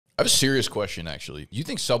have a serious question, actually. You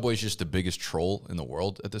think Subway's just the biggest troll in the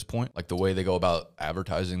world at this point? Like the way they go about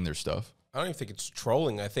advertising their stuff? I don't even think it's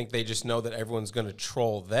trolling. I think they just know that everyone's going to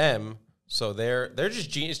troll them. So they're just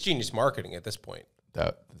genius marketing at this point.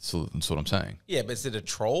 That's what I'm saying. Yeah, but is it a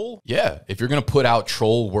troll? Yeah. If you're going to put out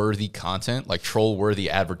troll-worthy content, like troll-worthy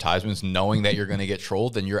advertisements, knowing that you're going to get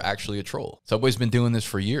trolled, then you're actually a troll. Subway's been doing this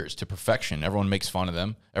for years to perfection. Everyone makes fun of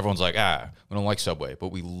them. Everyone's like, we don't like Subway,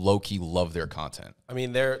 but we low-key love their content. I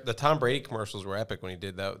mean, the Tom Brady commercials were epic when he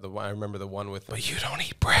did that. I remember the one with, but you don't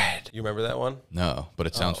eat bread. You remember that one? No, but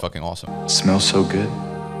it sounds fucking awesome. It smells so good,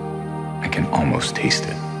 I can almost taste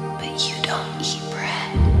it. But you don't eat bread.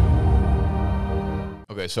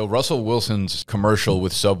 Okay, so Russell Wilson's commercial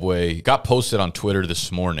with Subway got posted on Twitter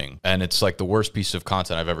this morning, and it's like the worst piece of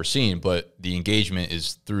content I've ever seen, but the engagement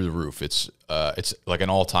is through the roof. It's like an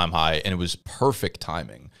all-time high, and it was perfect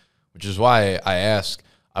timing, which is why I ask,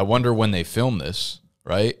 I wonder when they film this,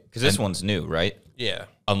 right? Because this one's new, right? Yeah.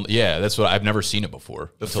 Yeah, that's what I've never seen it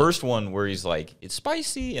before. The first one where he's like, it's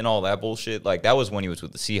spicy and all that bullshit, like that was when he was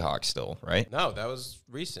with the Seahawks still, right? No, that was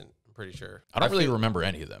recent. Pretty sure. I don't really remember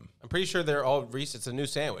any of them. I'm pretty sure they're all recent. It's a new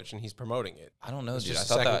sandwich, and he's promoting it. I don't know, it's dude. just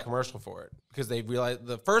I a thought second commercial for it because they realized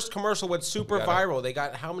the first commercial went super viral. They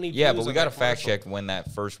got how many? Yeah, views but we on got to that fact commercial? check when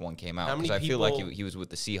that first one came out How many because I feel like people- he was with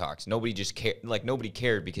the Seahawks. Nobody just cared. Like nobody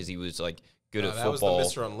cared because he was like good at That football.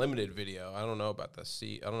 was the Mr. Unlimited video. I don't know about I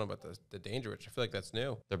don't know about the Danger Witch. I feel like that's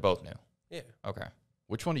new. They're both new. Yeah. Okay.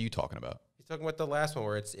 Which one are you talking about? He's talking about the last one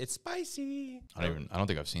where it's spicy. I don't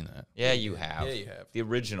think I've seen that. Yeah, you have. Yeah, you have. The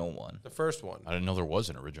original one. The first one. I didn't know there was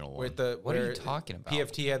an original one. What are you talking about?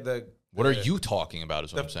 PFT had the. What are you talking about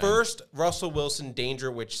is what The I'm saying. first Russell Wilson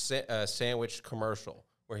Danger Witch sandwich commercial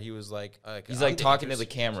where he was like, He's "I'm like talking to dangerous. the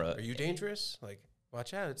camera. Are you dangerous? Like,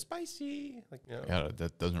 watch out, it's spicy. Like, you know. Yeah,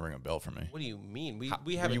 that doesn't ring a bell for me. What do you mean? We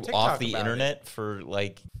Were have a you TikTok off the about internet for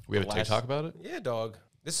like? We have a the last- TikTok about it? It. Yeah, dog.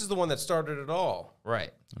 This is the one that started it all.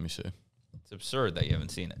 Right. Let me see. It's absurd that you haven't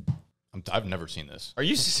seen it. I've never seen this. Are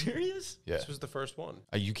you serious? Yeah. This was the first one.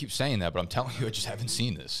 You keep saying that, but I'm telling you, I just haven't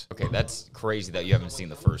seen this. Okay, that's crazy that you haven't seen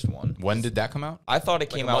the first one. When did that come out? I thought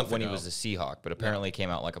it Like came a out month when ago. he was a Seahawk, but apparently it came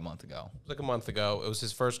out like a month ago. It was like a month ago. It was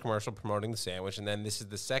his first commercial promoting the sandwich, and then this is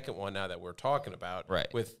the second one now that we're talking about.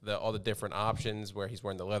 Right. With all the different options where he's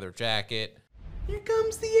wearing the leather jacket. Here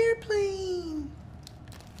comes the airplane.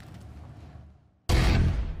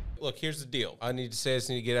 Look, here's the deal. I need to say this,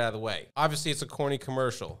 I need to get out of the way. Obviously, it's a corny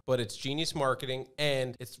commercial, but it's genius marketing,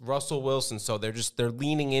 and it's Russell Wilson, so they're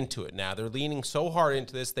leaning into it now. They're leaning so hard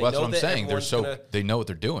into this. They Well, that's know what I'm that saying. everyone's They know what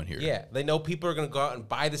they're doing here. Yeah, they know people are going to go out and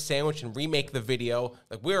buy the sandwich and remake the video.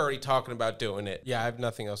 Like, we're already talking about doing it. Yeah, I have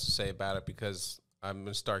nothing else to say about it because I'm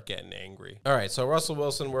going to start getting angry. All right, so Russell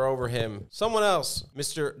Wilson, we're over him. Someone else,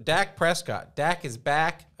 Mr. Dak Prescott. Dak is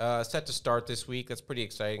back, set to start this week. That's pretty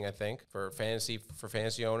exciting, I think, for fantasy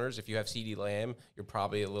owners. If you have CeeDee Lamb, you're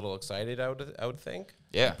probably a little excited, I would think.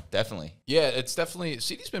 Yeah, definitely. Yeah, it's definitely,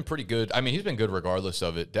 CeeDee's been pretty good. I mean, he's been good regardless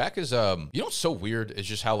of it. Dak is, you know what's so weird is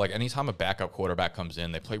just how, like, anytime a backup quarterback comes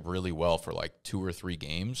in, they play really well for, like, 2 or 3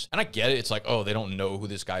 games. And I get it. It's like, oh, they don't know who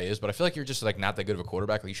this guy is. But I feel like you're just, like, not that good of a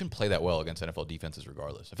quarterback. Like, you shouldn't play that well against NFL defenses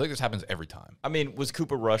regardless. I feel like this happens every time. I mean, was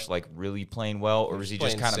Cooper Rush, like, really playing well, or was he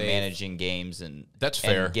just playing kind of safe. managing games? And That's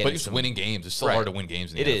fair. and getting But he's some- winning games. It's still Right. hard to win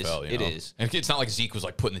games in the It is. NFL. You It know? is. And it's not like Zeke was,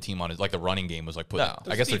 like, putting the team on his, like, the running game was, like, putting, No.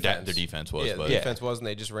 I guess their Defense. defense was. Yeah, but the defense was, and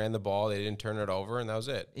they just ran the ball. They didn't turn it over, and that was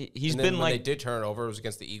it. He's And then been when like, they did turn it over, it was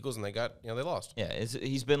against the Eagles, and they lost. yeah,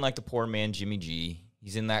 he's been like the poor man Jimmy G.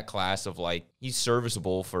 He's in that class of like, he's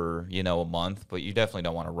serviceable for, you know, a month, but you definitely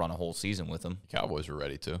don't want to run a whole season with him. Cowboys were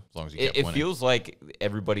ready to, as long as he It, kept it winning. feels like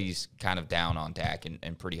everybody's kind of down on Dak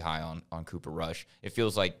and pretty high on Cooper Rush. It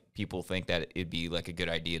feels like people think that it'd be like a good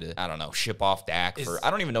idea to, I don't know, ship off Dak for, I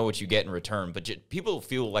don't even know what you get in return, but people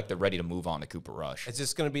feel like they're ready to move on to Cooper Rush. It's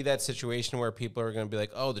just going to be that situation where people are going to be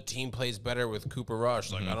like, "Oh, the team plays better with Cooper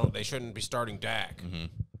Rush. Like, they shouldn't be starting Dak."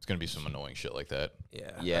 It's going to be some annoying shit like that.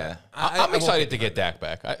 Yeah. I'm excited to get Dak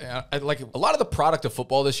back. I like a lot of the product of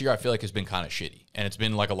football this year. I feel like has been kind of shitty, and it's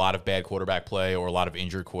been like a lot of bad quarterback play or a lot of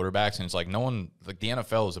injured quarterbacks. And it's like no one, like the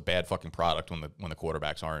NFL is a bad fucking product when the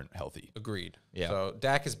quarterbacks aren't healthy. Agreed. Yeah. So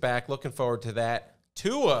Dak is back. Looking forward to that.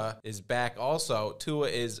 Tua is back also. Tua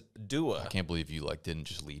is Dua. I can't believe you like didn't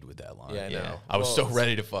just lead with that line. Yeah, I know. I was so Well,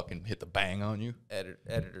 ready to fucking hit the bang on you.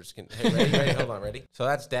 Editors can. Hey, ready? Hold on, ready? So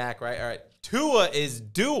that's Dak, right? All right. Tua is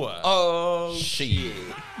Dua. Oh, Shit.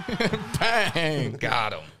 Bang.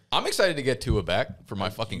 Got him. I'm excited to get Tua back for my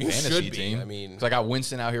fucking You fantasy should be. team. I mean- 'cause I got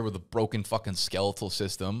Winston out here with a broken fucking skeletal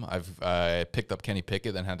system. I've picked up Kenny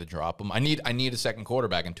Pickett, then had to drop him. I need a second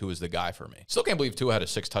quarterback, and Tua's the guy for me. Still can't believe Tua had a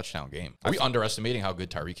 6 touchdown game. Are we underestimating how good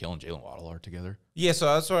Tyreek Hill and Jalen Waddle are together? Yeah, so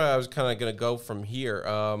that's where I was kind of going to go from here.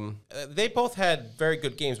 They both had very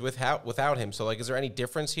good games without him. So, like, is there any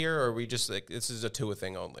difference here, or are we just like this is a Tua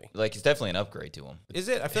thing only? Like, it's definitely an upgrade to him. Is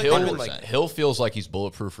it? I feel like, Hill feels like he's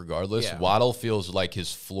bulletproof regardless. Yeah. Waddle feels like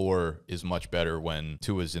his floor is much better when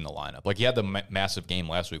Tua's in the lineup. Like he had the massive game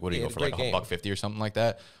last week. What did he go for, like $150 or something like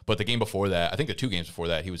that? But the game before that, I think the 2 games before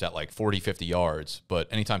that, he was at like 40, 50 yards. But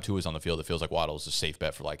anytime Tua's on the field, it feels like Waddle's a safe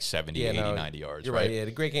bet for like 70, 80, 90 yards. You're right. Yeah,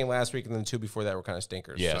 the great game last week, and then 2 before that were kind of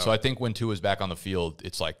stinkers. Yeah, so I think when Tua's back on the field,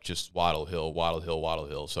 it's like just Waddle, Hill, Waddle, Hill, Waddle,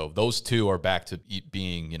 Hill. So those two are back to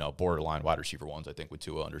being, borderline wide receiver ones, I think, with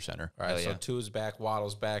Tua under center. All right, so Tua's back,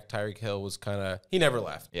 Waddle's back. Tyreek Hill was kind of, he never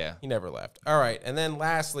left. Yeah. He never left. All right, and then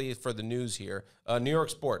lastly for the news here, New York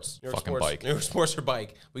sports. New York bike. New York sports or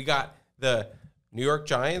bike. We got the New York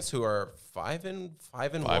Giants, who are 5-1.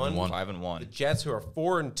 5-1. The Jets, who are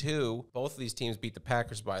 4-2. Both of these teams beat the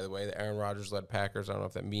Packers, by the way. The Aaron Rodgers-led Packers. I don't know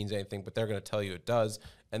if that means anything, but they're going to tell you it does.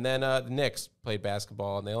 And then the Knicks played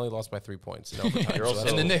basketball, and they only lost by 3 points in overtime.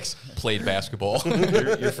 And the Knicks played basketball.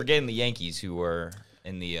 You're forgetting the Yankees, who were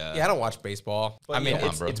in the... yeah, I don't watch baseball. I mean, Come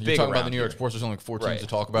on, bro. it's You're big talking about the around New York here. sports. There's only like 4 teams to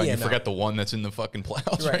talk about. Yeah, You forget the one that's in the fucking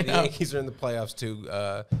playoffs right The now. Yankees are in the playoffs, too.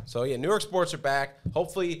 So, yeah, New York sports are back.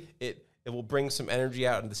 Hopefully, it will bring some energy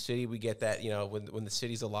out in the city. We get that, when the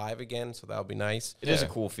city's alive again, so that'll be nice. It is a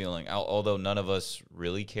cool feeling, although none of us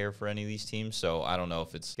really care for any of these teams, so I don't know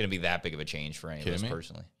if it's going to be that big of a change for any of us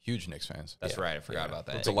personally. Huge Knicks fans. That's right. I forgot about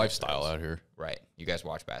that. It's a lifestyle out here. Right. You guys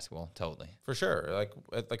watch basketball? Totally. For sure.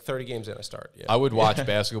 Like 30 games in, I start. Yeah. I would watch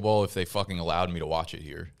basketball if they fucking allowed me to watch it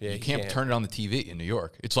here. Yeah, you you can't can't. turn it on the TV in New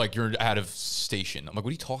York. It's like you're out of station. I'm like, what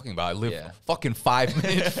are you talking about? I live Yeah. fucking 5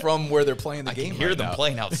 minutes from where they're playing the game. Hear right them now.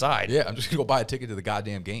 playing outside. Yeah, I'm just gonna go buy a ticket to the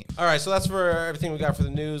goddamn game. All right, so that's for everything we got for the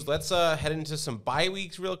news. Let's head into some bye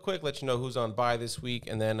weeks real quick, let you know who's on bye this week,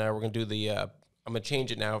 and then we're going to do the I'm going to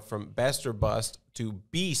change it now from best or bust to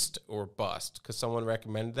beast or bust because someone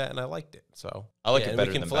recommended that, and I liked it. So I like it and better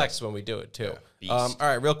we can than flex best. when we do it, too. Beast. All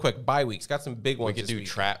right, real quick, bye weeks. Got some big We ones could this do week.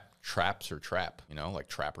 traps or trap. Like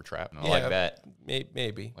trap or trap. I like that.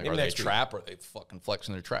 Maybe. Like, Maybe are they next week. trap or are they fucking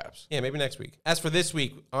flexing their traps? Yeah, maybe next week. As for this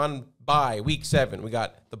week, on bye, week 7, we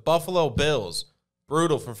got the Buffalo Bills,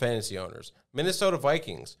 brutal for fantasy owners. Minnesota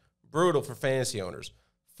Vikings, brutal for fantasy owners.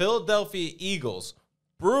 Philadelphia Eagles,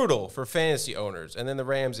 brutal for fantasy owners. And then the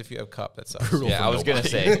Rams, if you have Cup, that sucks. Yeah, I was going to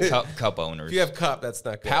say cup owners. If you have Cup, that's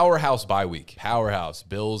not good. Powerhouse bye week. Powerhouse.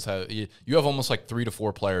 Bills have you have almost like 3 to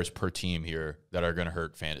 4 players per team here that are going to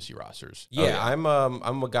hurt fantasy rosters. Yeah, I'm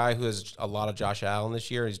a guy who has a lot of Josh Allen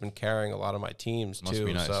this year. He's been carrying a lot of my teams Must too.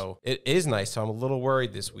 be nice. So it is nice. So I'm a little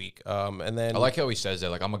worried this week. And then I like how he says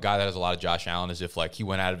that. Like, I'm a guy that has a lot of Josh Allen, as if like he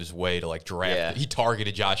went out of his way to like draft. Yeah. He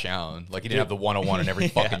targeted Josh Allen. Like he didn't have the 101 in every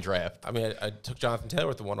fucking draft. I mean, I took Jonathan Taylor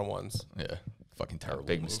with the 101s. Yeah, fucking terrible.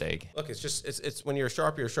 Big mistake. Look, it's when you're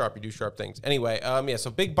sharp, you're sharp. You do sharp things. Anyway, yeah.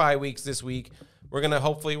 So big bye weeks this week. We're gonna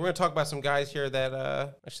talk about some guys here that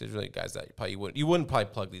actually there's really guys that you wouldn't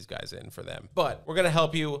probably plug these guys in for them. But we're gonna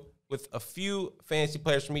help you with a few fantasy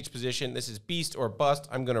players from each position. This is beast or bust.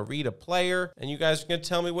 I'm gonna read a player, and you guys are gonna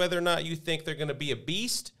tell me whether or not you think they're gonna be a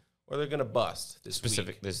beast or they're gonna bust this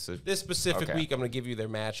week. This specific okay. week, I'm gonna give you their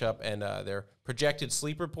matchup and their projected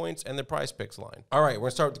sleeper points and their prize picks line. All right, we're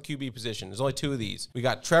gonna start with the QB position. There's only 2 of these. We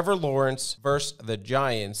got Trevor Lawrence versus the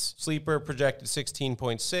Giants. Sleeper projected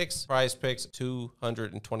 16.6. Prize picks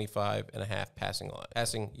 225.5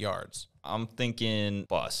 passing yards. I'm thinking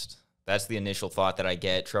bust. That's the initial thought that I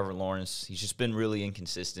get. Trevor Lawrence, he's just been really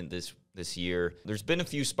inconsistent this year. There's been a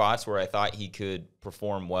few spots where I thought he could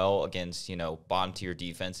perform well against, bottom tier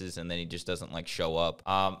defenses, and then he just doesn't show up.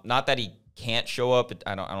 Not that he can't show up.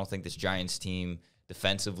 I don't think this Giants team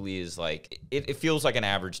defensively is it feels like an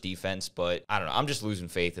average defense, but I don't know. I'm just losing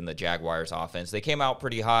faith in the Jaguars offense. They came out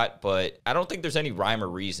pretty hot, but I don't think there's any rhyme or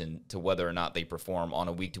reason to whether or not they perform on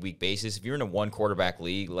a week-to-week basis. If you're in a 1-quarterback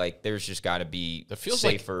league, there's just got to be It feels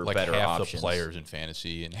safer, like better half options. the players in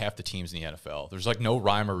fantasy and half the teams in the NFL. There's no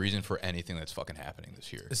rhyme or reason for anything that's fucking happening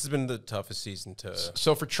this year. This has been the toughest season to.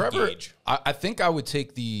 So for Trevor, gauge. I think I would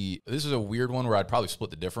take this is a weird one where I'd probably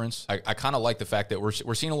split the difference. I kind of like the fact that we're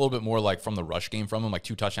seeing a little bit more from the rush game from him,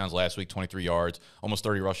 2 touchdowns last week, 23 yards, almost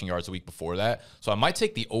 30 rushing yards the week before that. So I might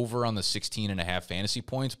take the over on the 16.5 fantasy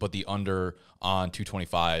points, but the under on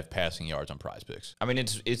 225 passing yards on prize picks. I mean,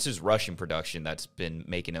 it's his rushing production that's been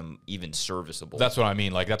making him even serviceable. That's what I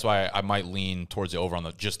mean. That's why I might lean towards the over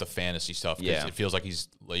on just the fantasy stuff. Because Yeah. it feels like he's,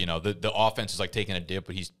 the offense is taking a dip,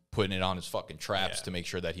 but he's putting it on his fucking traps to make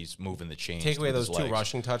sure that he's moving the chains. Take away with those his 2 legs.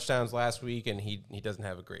 rushing touchdowns last week, and he doesn't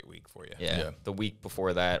have a great week for you. Yeah. The week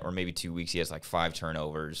before that, or maybe 2 weeks, he has like 5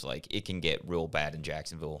 turnovers. Like, it can get real bad in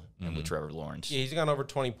Jacksonville and with Trevor Lawrence. Yeah, he's gone over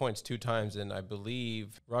 20 points 2 times, and I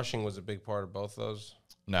believe rushing was a big part of both those.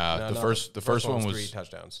 Nah, the first one was 3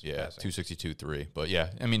 touchdowns. Yeah, passing. 262-3. But yeah,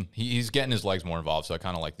 I mean, he's getting his legs more involved, so I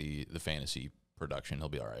kind of like the fantasy production. He'll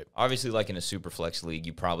be all right. Obviously, like in a super flex league,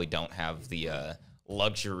 you probably don't have the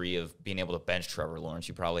luxury of being able to bench Trevor Lawrence.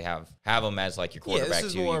 You probably have him as like your quarterback this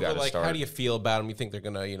is too. more You of got a, to like, start. how do you feel about him? You think they're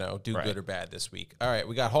gonna, do Right. good or bad this week? All right,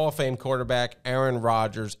 we got Hall of Fame quarterback Aaron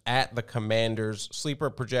Rodgers at the Commanders. Sleeper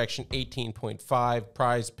projection 18.5.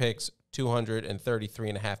 Prize picks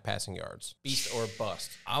 233.5 passing yards. Beast or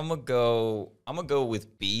bust? I'm gonna go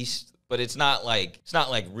with Beast, but it's not like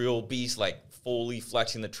real Beast, like fully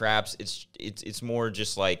flexing the traps. It's more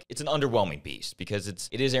just like it's an underwhelming Beast because it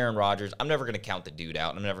is Aaron Rodgers. I'm never gonna count the dude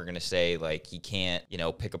out. I'm never gonna say like he can't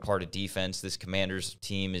pick apart a defense. This Commanders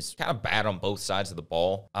team is kind of bad on both sides of the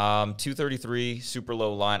ball. 233, super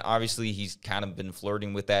low line. Obviously he's kind of been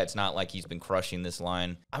flirting with that. It's not like he's been crushing this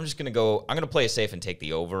line. I'm gonna play it safe and take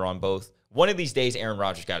the over on both. One of these days, Aaron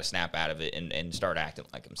Rodgers got to snap out of it and start acting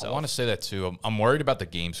like himself. I want to say that too. I'm worried about the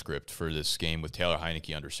game script for this game with Taylor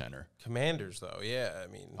Heineke under center. Commanders, though, yeah. I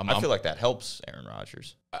mean, I feel like that helps Aaron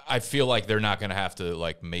Rodgers. I feel like they're not going to have to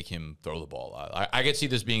like make him throw the ball a lot. I could see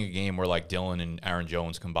this being a game where like Dylan and Aaron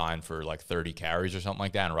Jones combine for like 30 carries or something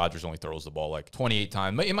like that, and Rodgers only throws the ball like 28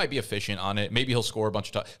 times. It might be efficient on it. Maybe he'll score a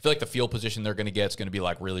bunch of I feel like the field position they're going to get is going to be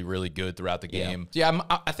like really, really good throughout the game. Yeah,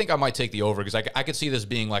 I think I might take the over because I could see this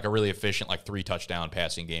being like a really efficient like 3-touchdown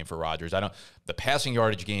passing game for Rodgers. The passing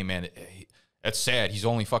yardage game, man. That's sad. He's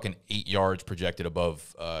only fucking 8 yards projected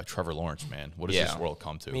above Trevor Lawrence, man. What does this world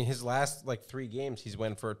come to? I mean, his last like 3 games, he's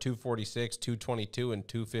went for 246, 222, and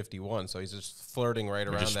 251. So he's just flirting right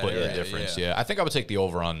around just that split area. the difference. Yeah, I think I would take the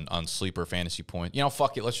over on sleeper fantasy point.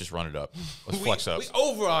 Fuck it. Let's just run it up. Let's flex up. We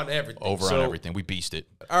over on everything. Over on everything. We beast it.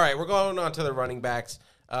 All right, we're going on to the running backs.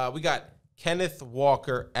 We got Kenneth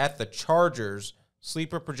Walker at the Chargers.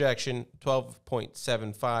 Sleeper projection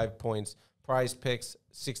 12.75 points. Prize picks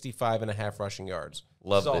 65.5 rushing yards.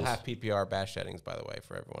 Love this. Is all this. half PPR bash settings, by the way,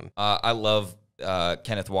 for everyone. I love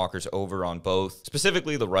Kenneth Walker's over on both,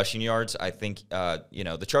 specifically the rushing yards. I think,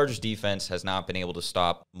 the Chargers defense has not been able to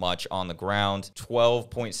stop much on the ground.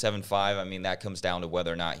 12.75. I mean, that comes down to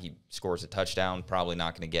whether or not he scores a touchdown. Probably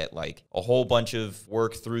not going to get like a whole bunch of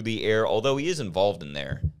work through the air, although he is involved in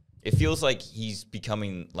there. It feels like he's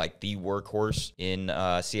becoming like the workhorse in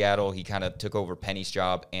Seattle. He kind of took over Penny's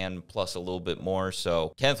job and plus a little bit more.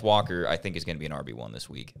 So Kenneth Walker, I think, is going to be an RB1 this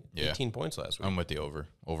week. Yeah. 18 points last week. I'm with the over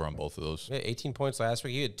on both of those. Yeah, 18 points last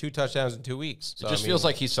week. He had 2 touchdowns in 2 weeks. So, It just feels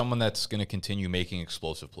like he's someone that's going to continue making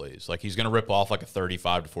explosive plays. Like he's going to rip off like a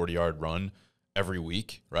 35 to 40 yard run every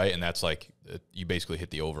week, right? And that's like you basically hit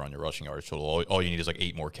the over on your rushing yards total. All you need is like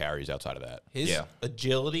 8 more carries outside of that. his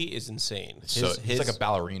agility is insane. So he's like a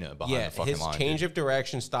ballerina behind the fucking his line. change of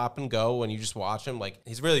direction, stop and go, when you just watch him, like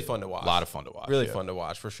he's really fun to watch. A lot of fun to watch. Really yeah. fun to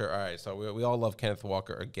watch, for sure. All right, so we all love Kenneth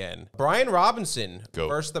Walker again. Brian Robinson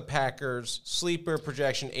versus the Packers. Sleeper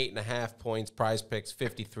projection 8.5 points. Prize picks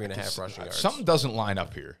 53.5 rushing yards. Something doesn't line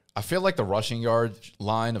up here. I feel like the rushing yard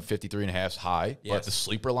line of 53.5 is high, but the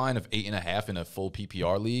sleeper line of 8.5 in a full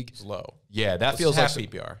PPR league is low. Yeah, that This feels is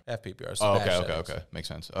like half PPR. Half PPR. Oh, okay. Makes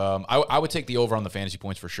sense. I would take the over on the fantasy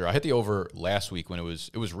points for sure. I hit the over last week when it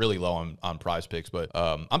was really low on prize picks, but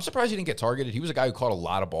I'm surprised he didn't get targeted. He was a guy who caught a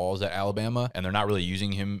lot of balls at Alabama, and they're not really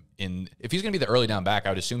using him in. If he's going to be the early down back, I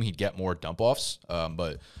would assume he'd get more dump offs,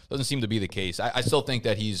 but doesn't seem to be the case. I still think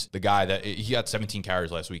that he's the guy that he got 17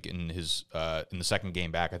 carries last week in his in the second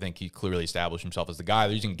game back. I think he clearly established himself as the guy.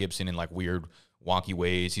 They're using Gibson in like weird, wonky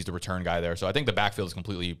ways. He's the return guy there. So I think the backfield is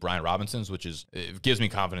completely Brian Robinson's, which is it gives me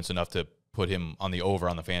confidence enough to put him on the over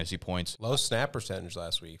on the fantasy points. Low snap percentage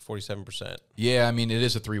last week, 47%. Yeah, I mean, it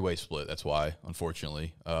is a three-way split. That's why,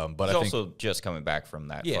 unfortunately. But He's I think also just coming back from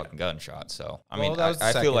that fucking gunshot. So, I mean, that was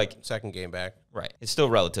I feel like second game back. Right. It's still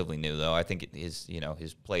relatively new, though. I think his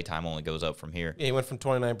play time only goes up from here. Yeah, he went from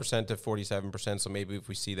 29% to 47%. So maybe if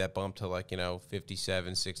we see that bump to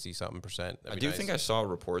 57, 60 something percent. I do think I saw a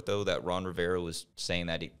report, though, that Ron Rivera was saying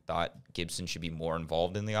that he thought Gibson should be more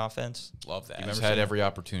involved in the offense. Love that. he's had every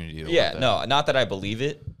opportunity. Yeah, no, not that I believe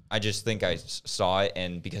it, I just think I saw it,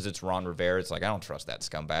 and because it's Ron Rivera, it's like I don't trust that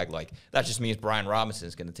scumbag. Like that just means Brian Robinson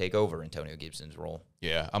is going to take over Antonio Gibson's role.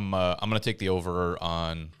 Yeah, I'm gonna take the over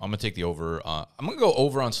on. I'm gonna take the over. I'm gonna go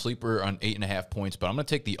over on sleeper on 8.5 points, but I'm gonna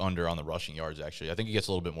take the under on the rushing yards. Actually, I think he gets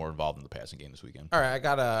a little bit more involved in the passing game this weekend. All right, I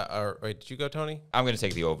got wait, did you go, Tony? I'm going to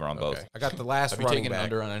take the over on both. Okay. I got the last Have you running taken an back.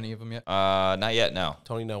 under on any of them yet? Not yet. No.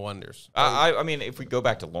 Tony, no wonders. I mean, if we go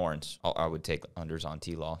back to Lawrence, I would take unders on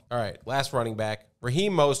T-Law. All right, last running back.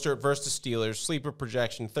 Raheem Mostert versus the Steelers. Sleeper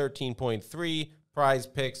projection 13.3. Prize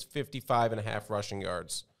picks 55.5 rushing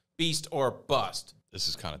yards. Beast or bust. This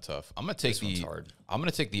is kind of tough. I'm gonna take This one's hard. I'm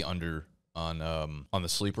gonna take the under on the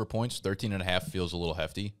sleeper points. 13.5 feels a little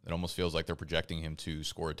hefty. It almost feels like they're projecting him to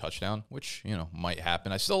score a touchdown, which might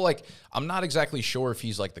happen. I'm not exactly sure if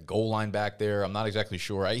he's like the goal line back there. I'm not exactly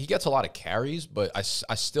sure. He gets a lot of carries, but I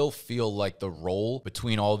still feel like the role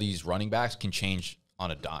between all these running backs can change on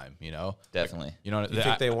a dime, Definitely. You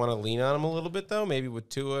think they want to lean on him a little bit, though? Maybe with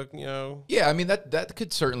Tua, Yeah, I mean, that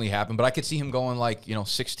could certainly happen, but I could see him going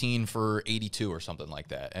 16 for 82 or something like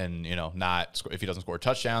that. And, not if he doesn't score a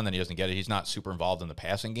touchdown, then he doesn't get it. He's not super involved in the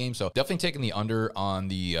passing game. So definitely taking the under on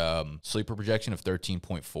the sleeper projection of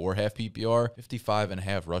 13.4 half PPR,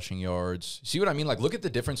 55.5 rushing yards. See what I mean? Look at the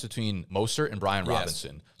difference between Mostert and Brian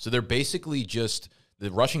Robinson. So they're basically just... The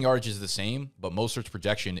rushing yardage is the same, but Mostert's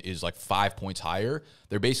projection is 5 points higher.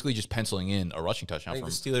 They're basically just penciling in a rushing touchdown. I think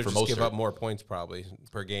for the Steelers for just Mostert. give up more points probably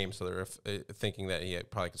per game, so they're thinking that he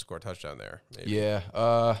probably could score a touchdown there. Maybe. Yeah.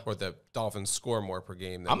 Or the Dolphins score more per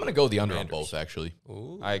game. I'm going to go the under on both, actually.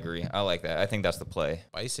 Ooh, I agree. I like that. I think that's the play.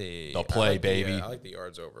 spicy. The play, baby. I like the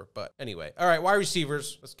yards over. But anyway, all right, wide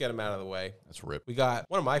receivers. Let's get them out of the way. That's rip. We got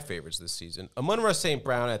one of my favorites this season. Amon-Ra St.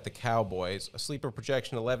 Brown at the Cowboys. A sleeper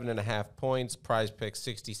projection 11.5 points. Prize pick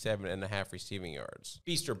 67.5 receiving yards.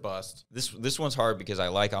 Beast or bust. This one's hard because I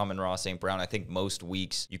like Amon-Ra St. Brown. I think most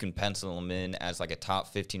weeks you can pencil him in as a top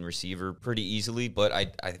 15 receiver pretty easily, but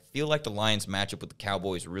I feel like the Lions matchup with the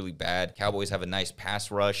Cowboys really bad. Cowboys have a nice pass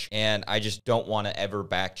rush, and I just don't want to ever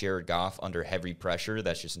back Jared Goff under heavy pressure.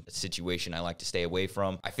 That's just a situation I like to stay away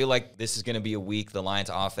from. I feel like this is going to be a week the Lions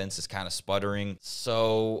offense is kind of sputtering.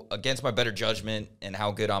 So against my better judgment and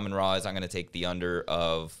how good Amon-Ra is, I'm going to take the under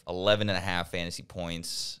of 11.5 fantasy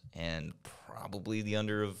points and probably the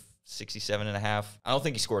under of 67.5. I don't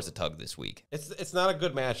think he scores a tug this week. It's not a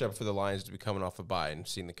good matchup for the Lions to be coming off a bye and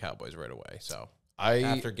seeing the Cowboys right away. So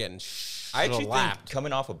after getting I actually lapped. think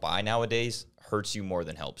coming off a bye nowadays hurts you more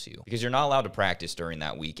than helps you because you're not allowed to practice during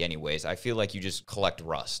that week anyways. I feel like you just collect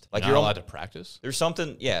rust. You're not allowed to practice? There's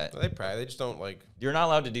something, yeah. They just don't You're not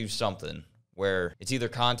allowed to do something where it's either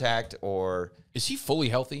contact or... Is he fully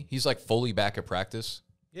healthy? He's fully back at practice?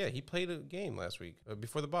 Yeah, he played a game last week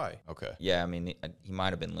before the bye. Okay. Yeah, I mean, he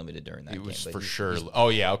might have been limited during that He game. was but for he's- sure. he's- Oh,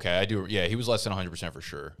 yeah, okay. I do. Yeah, he was less than 100% for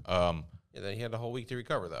sure. Yeah, then he had a whole week to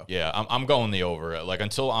recover, though. Yeah, I'm going the over.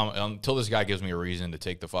 Until this guy gives me a reason to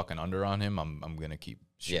take the fucking under on him, I'm going to keep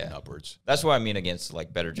shooting upwards. That's what I mean against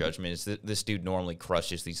better judgment is that this dude normally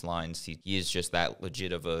crushes these lines. He is just that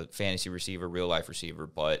legit of a fantasy receiver, real life receiver.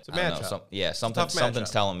 But a I don't matchup. know. tough Something's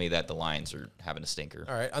matchup. telling me that the Lions are having a stinker.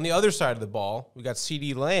 All right, on the other side of the ball, we got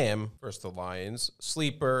CeeDee Lamb versus the Lions.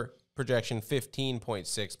 Sleeper projection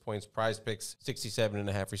 15.6 points. Prize picks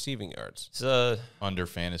 67.5 receiving yards. It's Under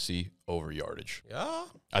fantasy, over yardage. Yeah.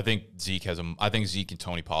 I think Zeke and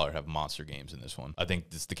Tony Pollard have monster games in this one. I think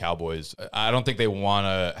the Cowboys, I don't think they want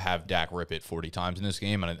to have Dak rip it 40 times in this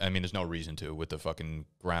game. And I mean, there's no reason to with the fucking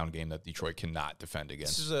ground game that Detroit cannot defend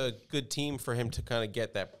against. This is a good team for him to kind of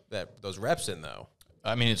get those reps in, though.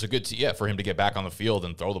 I mean, it's a good, for him to get back on the field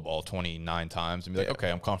and throw the ball 29 times and be like, okay,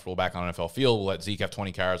 I'm comfortable back on NFL field. We'll let Zeke have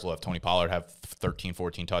 20 carries. We'll have Tony Pollard have 13,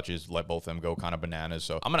 14 touches. Let both of them go kind of bananas.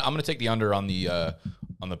 So I'm gonna take the under on the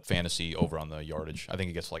fantasy, over on the yardage. I think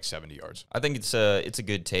it gets 70 yards. I think it's a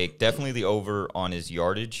good take. Definitely the over on his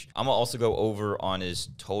yardage. I'm gonna also go over on his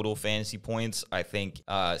total fantasy points. I think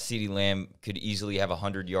CeeDee Lamb could easily have a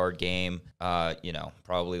 100-yard game.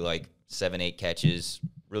 Probably 7-8 catches.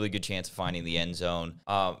 Really good chance of finding the end zone.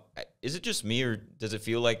 Is it just me, or does it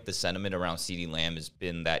feel like the sentiment around CeeDee Lamb has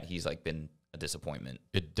been that he's been a disappointment?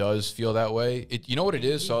 It does feel that way. You know what it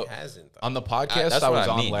is? So hasn't, though. on the podcast That's I what was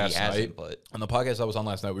I on mean. last He hasn't, night, but- on the podcast I was on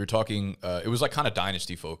last night, we were talking. It was kind of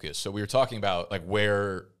dynasty focused. So we were talking about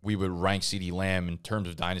where we would rank CeeDee Lamb in terms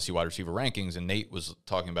of dynasty wide receiver rankings, and Nate Liss was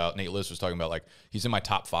talking about he's in my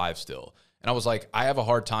top 5 still. And I was like, I have a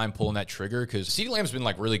hard time pulling that trigger because CeeDee Lamb's been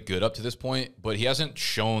really good up to this point, but he hasn't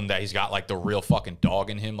shown that he's got the real fucking dog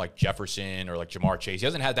in him, like Jefferson or Jamar Chase. He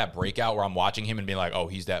hasn't had that breakout where I'm watching him and being like, oh,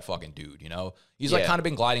 he's that fucking dude, He's kind of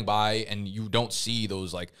been gliding by, and you don't see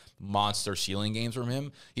those like monster ceiling games from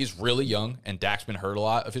him. He's really young, and Dak's been hurt a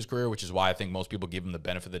lot of his career, which is why I think most people give him the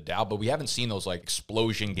benefit of the doubt. But we haven't seen those like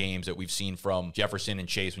explosion games that we've seen from Jefferson and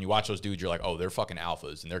Chase. When you watch those dudes, you're like, oh, they're fucking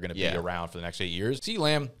alphas, and they're going to be around for the next 8 years. CeeDee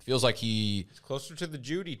Lamb feels like he's closer to the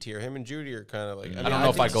Judy tier. Him and Judy are kind of like. I don't know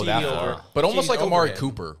if I go that far, but almost like Amari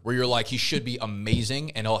Cooper, where you're like, he should be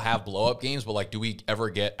amazing and he'll have blow up games, but like, do we ever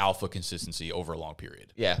get alpha consistency over a long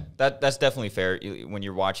period? Yeah, that's definitely fair. When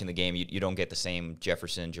you're watching the game, you don't get the same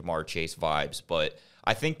Jefferson, Jamar Chase vibes, but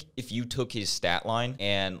I think if you took his stat line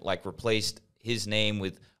and like replaced his name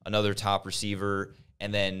with another top receiver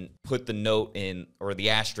and then put the note in or the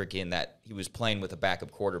asterisk in that he was playing with a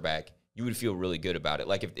backup quarterback, you would feel really good about it.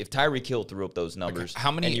 Like if Tyreek Hill threw up those numbers,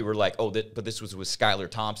 how many, and you were like, oh, but this was with Skylar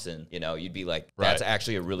Thompson, you know, you'd be like, that's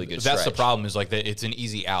actually a really good That's stretch. the problem is like that it's an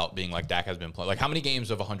easy out being like Dak has been playing. Like how many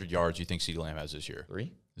games of 100 yards do you think CeeDee Lamb has this year?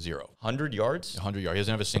 3? 0. 100 yards? 100 yards. He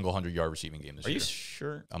doesn't have a single 100-yard receiving game this year. Are you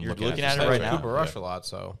sure? I'm You're looking at at it right now? Cooper Rush a lot,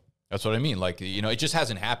 so. That's what I mean. Like, you know, it just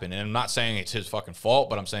hasn't happened. And I'm not saying it's his fucking fault,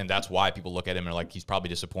 but I'm saying that's why people look at him and are like, he's probably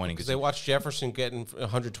disappointing. Because they watch Jefferson getting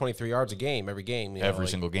 123 yards a game, every game. Every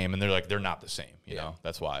single game. And they're like, they're not the same. You know,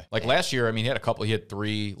 that's why. Like last year, I mean, he had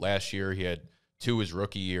 3 last year. He had 2 his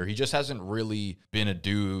rookie year. He just hasn't really been a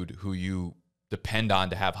dude who you depend on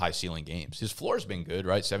to have high ceiling games. His floor's been good,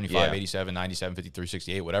 right? 75, 87, 97, 53,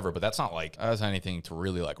 68, whatever. But that's not like, that's anything to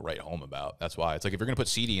really like write home about. That's why it's like, if you're going to put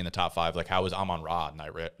CD in the top 5, like how is Amon-Ra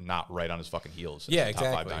not right on his fucking heels? Yeah, exactly.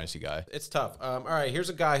 Top 5 exactly. dynasty guy. It's tough. All right, here's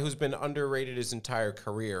a guy who's been underrated his entire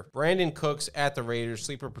career. Brandon Cooks at the Raiders,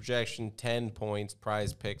 sleeper projection, 10 points,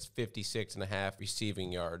 prize picks, 56.5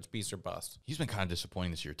 receiving yards. Beast or bust? He's been kind of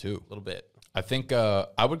disappointing this year too. A little bit. I think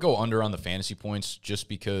I would go under on the fantasy points just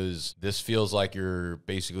because this feels like you're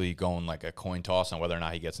basically going like a coin toss on whether or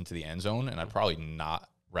not he gets into the end zone, and I'd probably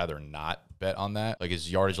rather not bet on that. Like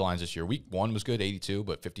his yardage lines this year, week 1 was good, 82,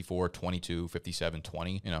 but 54, 22, 57,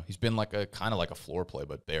 20. You know, he's been like a kind of like a floor play,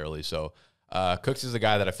 but barely. So Cooks is the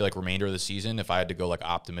guy that I feel like remainder of the season, if I had to go like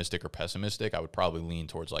optimistic or pessimistic, I would probably lean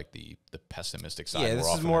towards like the pessimistic side. Yeah,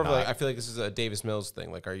 this is more of like, I feel like this is a Davis Mills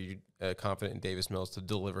thing. Like, are you confident in Davis Mills to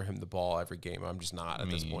deliver him the ball every game? I'm just not at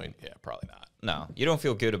this point. Yeah, probably not. No, you don't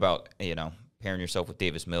feel good about, you know, pairing yourself with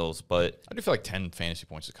Davis Mills, but I do feel like 10 fantasy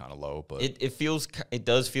points is kind of low, but it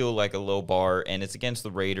does feel like a low bar, and it's against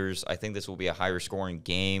the Raiders. I think this will be a higher scoring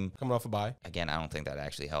game. Coming off a bye. Again, I don't think that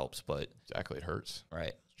actually helps, but exactly, it hurts.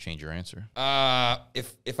 Right. Change your answer.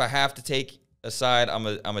 If I have to take a side, I'm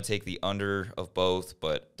gonna take the under of both,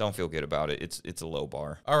 but don't feel good about it. It's a low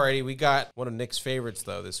bar. Alrighty, we got one of Nick's favorites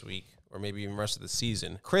though this week, or maybe even rest of the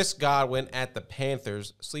season. Chris Godwin at the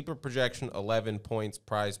Panthers, sleeper projection 11 points,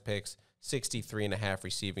 prize picks 63.5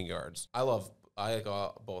 receiving yards. I like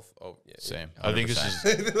both. Oh, yeah. Same. I think this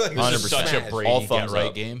is Like, 100% this is such a smash. Brady All get thumbs right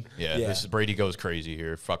up. game. Yeah, Yeah. this is Brady goes crazy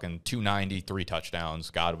here. Fucking 290, 3 touchdowns.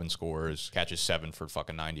 Godwin scores, catches 7 for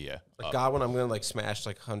fucking 90. Yeah, Like Godwin, I'm gonna like smash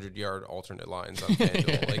like 100-yard alternate lines on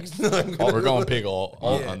FanDuel. Like, we're going big all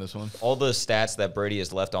on this one. All the stats that Brady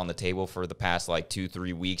has left on the table for the past like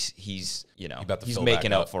 2-3 weeks, he's about to he's fill making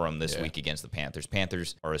back up up. for him this Yeah. week against the Panthers.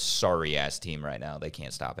 Panthers are a sorry ass team right now. They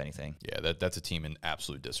can't stop anything. Yeah, that's a team in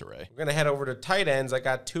absolute disarray. We're gonna head over to tight ends. I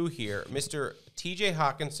got 2 here. Mr. TJ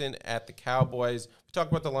Hawkinson at the Cowboys. We talked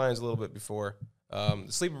about the Lions a little bit before. The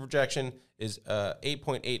sleeper projection is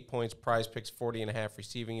 8.8 points, prize picks 40.5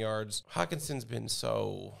 receiving yards. Hawkinson's been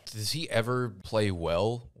so. Does he ever play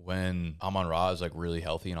well when Amon-Ra is like really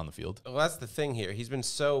healthy and on the field? Well, that's the thing here. He's been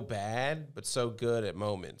so bad, but so good at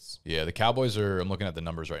moments. Yeah, the Cowboys are, I'm looking at the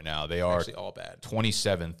numbers right now. They are Actually, all bad.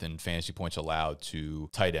 27th in fantasy points allowed to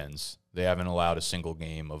tight ends. They haven't allowed a single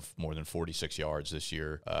game of more than 46 yards this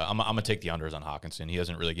year. I'm going to take the unders on Hawkinson. He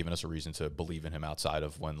hasn't really given us a reason to believe in him outside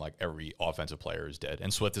of when like every offensive player is dead.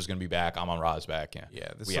 And Swift is going to be back. Amon-Ra is back. Yeah,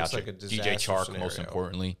 this we looks out like a DJ disaster Chark, scenario. most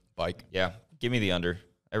importantly, bike. Yeah, give me the under.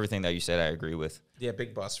 Everything that you said, I agree with. Yeah,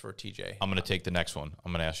 big bust for TJ. I'm going to take the next one.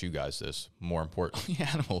 I'm going to ask you guys this. More importantly,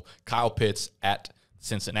 Animal. Kyle Pitts at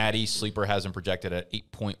Cincinnati. Sleeper has him projected at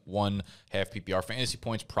 8.1 half PPR fantasy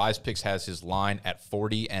points. Prize Picks has his line at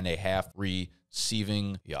 40.5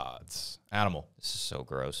 receiving yards. Animal. This is so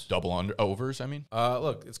gross. Double under overs, I mean.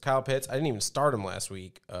 Look, it's Kyle Pitts. I didn't even start him last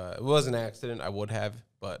week. It was an accident. I would have,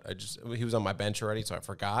 but he was on my bench already, so I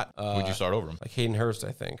forgot. Would you start over him? Like Hayden Hurst,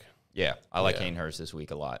 I think. Yeah, I like Hayden Hurst this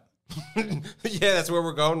week a lot. Yeah, that's where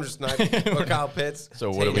we're going. Just not for Kyle Pitts. So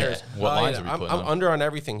what do we? Hayden Hurst. What lines are we I'm putting on? under on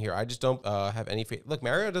everything here. I just don't have any faith. Look,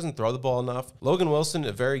 Mario doesn't throw the ball enough. Logan Wilson,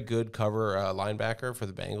 a very good cover linebacker for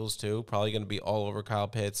the Bengals too. Probably going to be all over Kyle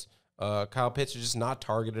Pitts. Kyle Pitts is just not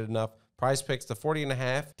targeted enough. Prize Picks, the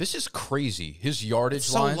 40.5. This is crazy. His yardage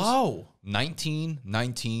So lines, low. 19,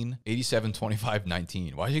 19, 87, 25,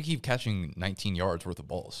 19. Why do you keep catching 19 yards worth of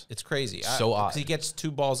balls? It's crazy. So odd. Because he gets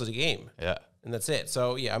 2 balls a game. Yeah. And that's it.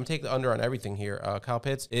 So, yeah, I'm taking the under on everything here. Kyle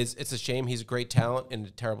Pitts, it's a shame. He's a great talent in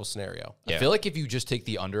a terrible scenario. I feel like if you just take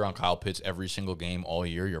the under on Kyle Pitts every single game all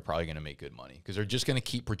year, you're probably going to make good money because they're just going to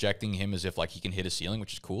keep projecting him as if like he can hit a ceiling,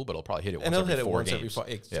 which is cool, but he'll probably hit it once every 4 games.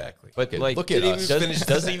 Exactly. But like, look at us.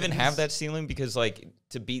 Doesn't even have that ceiling because like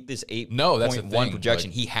to beat this 8.1 No, that's the thing,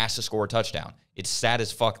 projection, like- he has to score a touchdown. It's sad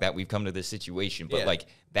as fuck that we've come to this situation, but like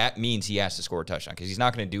that means he has to score a touchdown because he's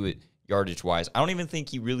not going to do it yardage wise. I don't even think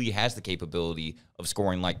he really has the capability of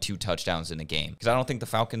scoring like 2 touchdowns in a game because I don't think the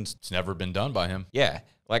Falcons. It's never been done by him. Yeah,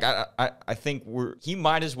 like I think he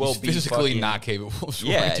might as well He's be physically fucking, not capable of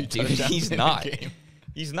scoring Yeah, 2 dude, touchdowns he's in a not. game.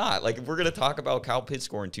 He's not. Like, if we're going to talk about Kyle Pitts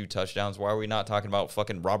scoring 2 touchdowns, why are we not talking about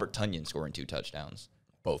fucking Robert Tonyan scoring 2 touchdowns?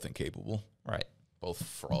 Both incapable. Right. Both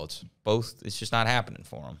frauds. Both. It's just not happening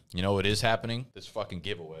for him. You know what is happening? This fucking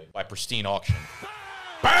giveaway by Pristine Auction.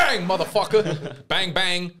 Bang, motherfucker. Bang,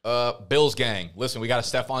 bang. Bills gang. Listen, we got a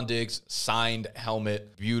Stephon Diggs signed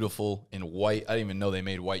helmet. Beautiful in white. I didn't even know they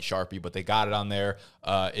made white Sharpie, but they got it on there.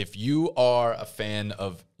 If you are a fan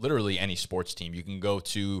of literally any sports team, you can go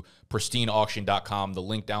to pristineauction.com. The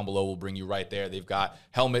link down below will bring you right there. They've got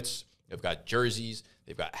helmets. They've got jerseys.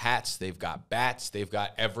 They've got hats. They've got bats. They've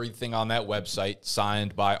got everything on that website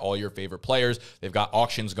signed by all your favorite players. They've got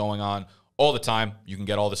auctions going on all the time. You can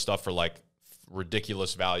get all this stuff for like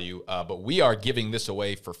ridiculous value. But we are giving this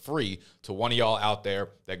away for free to one of y'all out there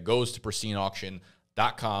that goes to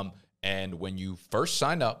pristineauction.com. And when you first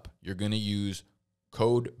sign up, you're going to use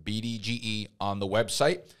code BDGE on the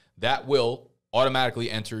website. That will automatically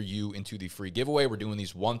enter you into the free giveaway. We're doing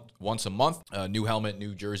these once a month. New helmet,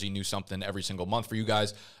 new jersey, new something every single month for you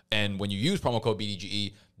guys. And when you use promo code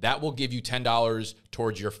BDGE, that will give you $10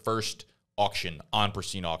 towards your first auction on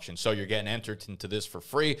Pristine Auction. So you're getting entered into this for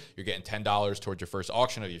free. You're getting $10 towards your first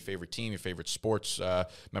auction of your favorite team, your favorite sports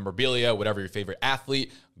memorabilia, whatever your favorite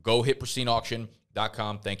athlete. Go hit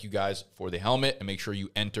pristineauction.com. Thank you guys for the helmet and make sure you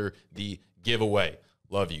enter the giveaway.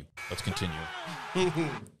 Love you. Let's continue.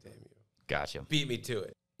 Gotcha. Beat me to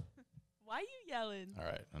it. Why you yelling? All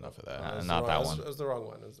right, enough of that. Not that one. That was the wrong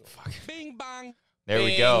one. Bing bong. There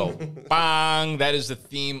we go. Bang! That is the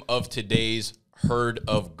theme of today's herd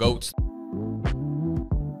of goats.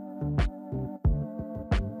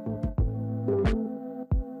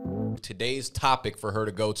 Today's topic for herd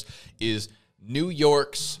of goats is New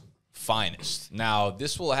York's finest. Now,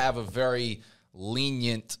 this will have a very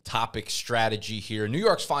lenient topic strategy here. New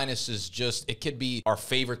York's finest is just, it could be our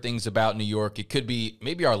favorite things about New York. It could be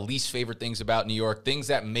maybe our least favorite things about New York, things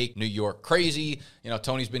that make New York crazy. You know,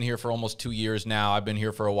 Tony's been here for almost 2 years now. I've been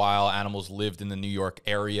here for a while. Animals lived in the New York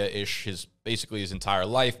area-ish basically his entire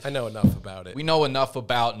life. I know enough about it. We know enough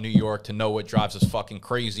about New York to know what drives us fucking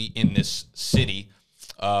crazy in this city.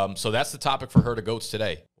 So that's the topic for Herd of Goats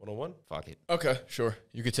today. 101? Fuck it. Okay, sure.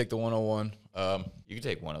 You could take the 101. You can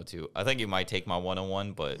take 102. I think you might take my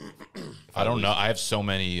 101, but I don't know. I have so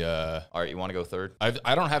many. all right, you want to go third?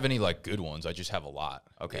 I don't have any like good ones. I just have a lot.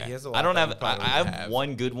 Okay. Yeah, he has a lot I don't that have. you probably I have have.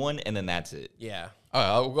 one good one, and then that's it. Yeah. All right,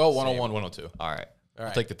 I'll go 101, 102. All right. All I'll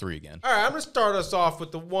right. take the 3 again. All right, I'm going to start us off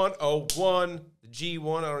with the 101, the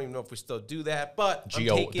G1. I don't even know if we still do that, but The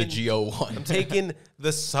GO1. I'm taking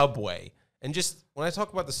the subway. And just when I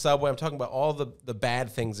talk about the subway, I'm talking about all the bad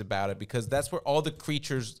things about it because that's where all the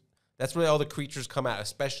creatures come out,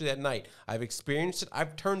 especially at night. I've experienced it.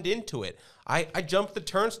 I've turned into it. I jumped the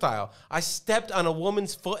turnstile. I stepped on a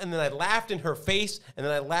woman's foot, and then I laughed in her face, and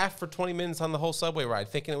then I laughed for 20 minutes on the whole subway ride,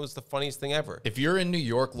 thinking it was the funniest thing ever. If you're in New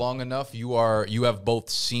York long enough, you have both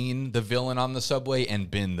seen the villain on the subway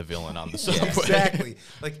and been the villain on the subway. Exactly.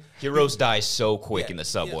 Like Heroes die so quick in the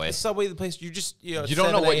subway. the subway, the place you just You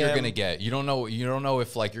don't know what 7 you're a.m. gonna get. You don't know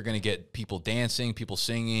if like you're gonna get people dancing, people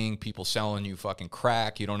singing, people selling you fucking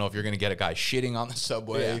crack. You don't know if you're gonna get a guy shitting on the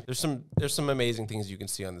subway. Yeah, there's some amazing things you can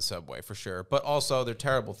see on the subway for sure, but also they're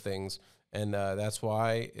terrible things, and that's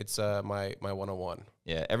why it's my 101.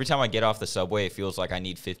 Yeah, every time I get off the subway, it feels like I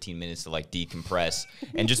need 15 minutes to like decompress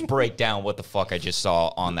and just break down what the fuck I just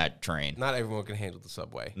saw on that train. Not everyone can handle the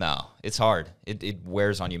subway. No, it's hard. It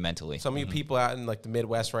wears on you mentally. Some of you people out in like the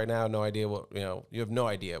Midwest right now, no idea what you have no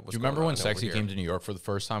idea what's Do you remember going when on over Sexy here. came to New York for the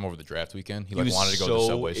first time over the draft weekend? He was wanted to go to the so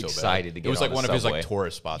subway so bad. excited to get It was on like the one of his subway. like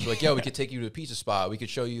tourist spots. We're like, yeah, we could take you to the pizza spot. We could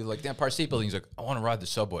show you like the Empire State Building. He's like, I want to ride the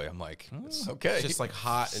subway. I'm like, okay. It's just like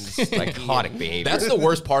hot and Psychotic behavior. That's the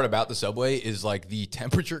worst part about the subway is like the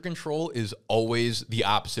temperature control is always the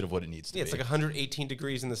opposite of what it needs to Yeah, be. it's like 118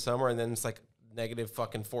 degrees in the summer, and then it's like negative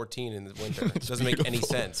fucking 14 in the winter. It doesn't make any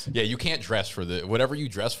sense. Yeah, you can't dress for whatever you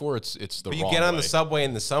dress for. It's the But you wrong get on way. the subway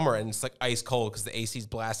in the summer and it's like ice cold because the AC's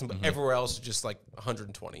blasting, but Mm-hmm. everywhere else is just like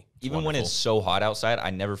 120. Even when it's so hot outside,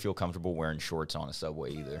 I never feel comfortable wearing shorts on a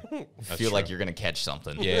subway either. I feel like you're gonna catch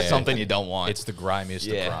something. Yeah. Something you don't want. It's the grimiest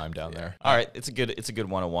of grime down there. All right, it's a good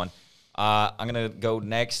 101. I'm gonna go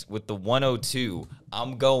next with the 102.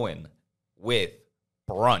 I'm going with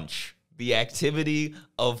brunch. The activity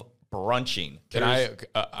of brunching. Can I Do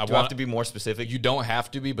I want have to be more specific? You don't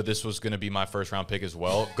have to be, but this was going to be my first round pick as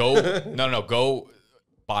well. Go no, go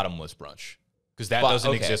bottomless brunch because that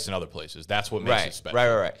doesn't exist in other places. That's what makes it special.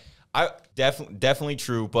 Right. I definitely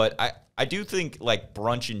true, but I do think like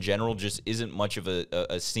brunch in general just isn't much of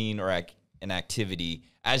a scene or an activity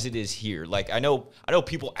as it is here. Like I know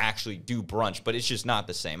people actually do brunch, but it's just not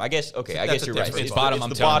the same. I guess That's you're a right. different It's It's bottom. I'm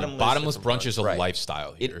the telling you, bottomless brunch is a Right.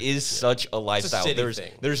 lifestyle here. It is such a lifestyle. city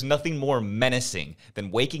thing. There's nothing more menacing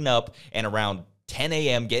than waking up and around 10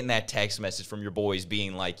 a.m. getting that text message from your boys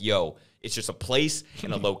being like, yo, it's just a place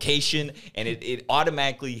and a location, and it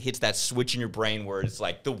automatically hits that switch in your brain where it's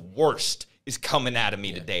like the worst is coming out of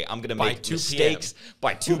me today. I'm going to make 2 mistakes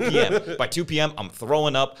by 2 p.m. By 2 p.m., I'm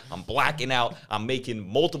throwing up. I'm blacking out. I'm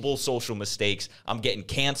making multiple social mistakes. I'm getting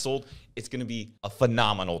canceled. It's going to be a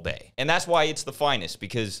phenomenal day. And that's why it's the finest,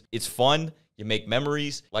 because it's fun. You make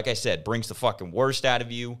memories. Like I said, brings the fucking worst out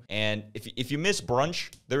of you. And if you miss brunch,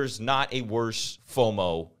 there's not a worse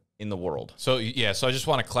FOMO in the world. So I just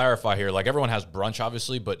want to clarify here. Like everyone has brunch,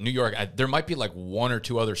 obviously, but New York, there might be like one or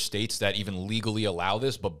two other states that even legally allow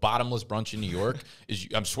this. But bottomless brunch in New York is,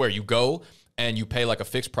 I swear, you go and you pay like a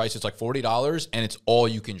fixed price. It's like $40, and it's all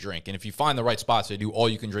you can drink. And if you find the right spots, they do all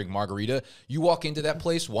you can drink margarita. You walk into that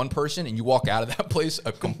place, one person, and you walk out of that place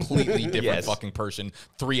a completely different fucking person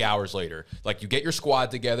 3 hours later. Like you get your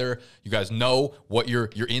squad together, you guys know what you're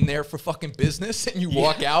in there for fucking business, and you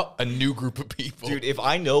walk out a new group of people. Dude, if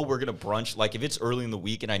I know we're going to brunch, like if it's early in the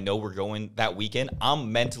week and I know we're going that weekend,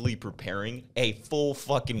 I'm mentally preparing a full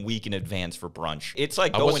fucking week in advance for brunch. It's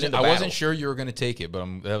like going into I battle. wasn't sure you were going to take it, but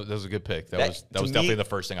that was a good pick. That was to me, definitely the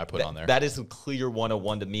first thing I put on there. That is a clear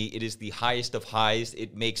 101 to me. It is the highest of highs.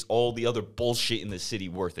 It makes all the other bullshit in the city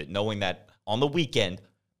worth it, knowing that on the weekend,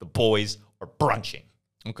 the boys are brunching.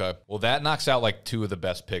 Okay. Well, that knocks out like two of the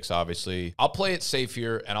best picks, obviously. I'll play it safe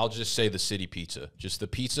here, and I'll just say the city pizza. Just the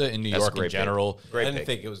pizza in New That's a York in great pick. general. I didn't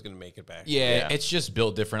think it was going to make it back. Yeah, it's just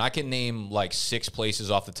built different. I can name like 6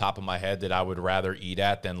 places off the top of my head that I would rather eat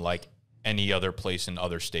at than like any other place in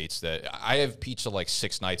other states. That I have pizza like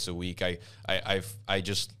 6 nights a week. I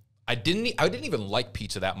didn't even like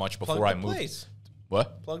pizza that much before Plug I the moved. place.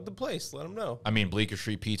 What? Plug the place. Let them know. I mean, Bleecker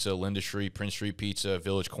Street Pizza, Linda Street, Prince Street Pizza,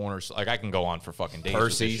 Village Corners. Like, I can go on for fucking days.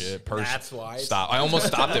 Percy's. With this shit. That's why. Stop. I almost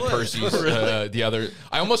stopped at Percy's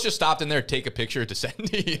I almost just stopped in there to take a picture to send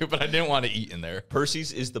to you, but I didn't want to eat in there.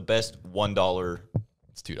 Percy's is the best $1.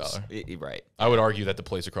 It's $2. Right. I would argue that the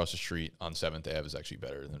place across the street on 7th Ave is actually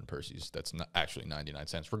better than Percy's. That's not actually 99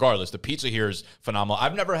 cents. Regardless, the pizza here is phenomenal.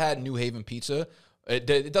 I've never had New Haven pizza.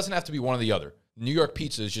 It doesn't have to be one or the other. New York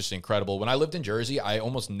pizza is just incredible. When I lived in Jersey, I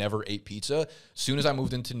almost never ate pizza. As soon as I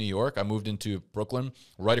moved into New York, I moved into Brooklyn,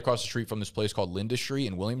 right across the street from this place called Linda Street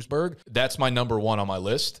in Williamsburg. That's my number one on my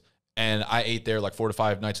list. And I ate there like 4 to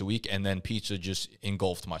 5 nights a week, and then pizza just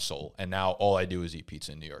engulfed my soul. And now all I do is eat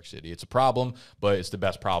pizza in New York City. It's a problem, but it's the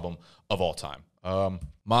best problem of all time.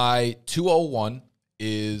 My 201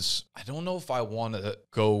 is, I don't know if I want to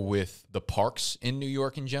go with the parks in New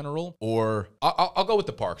York in general, or I'll go with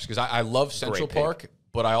the parks because I love Central Park,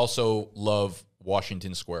 but I also love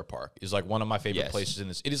Washington Square Park. Is like one of my favorite places in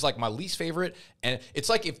this. It is like my least favorite, and it's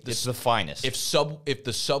like It's the finest. If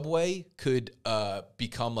the subway could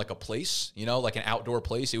become like a place, you know, like an outdoor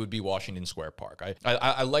place, it would be Washington Square Park.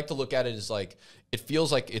 I like to look at it as like, it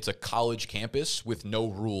feels like it's a college campus with no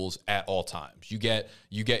rules at all times. You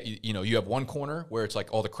have one corner where it's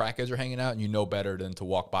like all the crackheads are hanging out, and you know better than to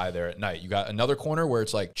walk by there at night. You got another corner where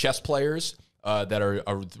it's like chess players that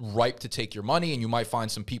are ripe to take your money, and you might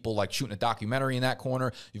find some people like shooting a documentary in that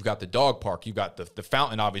corner. You've got the dog park, you've got the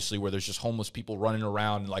fountain, obviously, where there's just homeless people running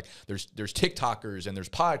around, and like there's TikTokers and there's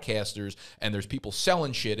podcasters and there's people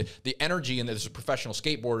selling shit. The energy, and there's professional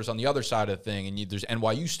skateboarders on the other side of the thing, and there's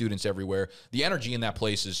NYU students everywhere. The energy in that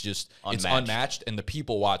place is just it's unmatched, and the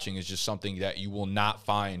people watching is just something that you will not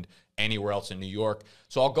find anywhere else in New York.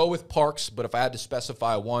 So I'll go with parks, but if I had to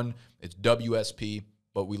specify one, it's WSP.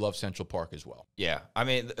 But we love Central Park as well. Yeah, I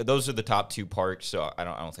mean, those are the top 2 parks, so I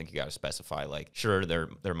don't think you got to specify. Like, sure,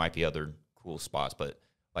 there might be other cool spots, but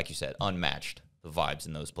like you said, unmatched, the vibes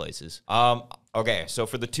in those places. Okay, so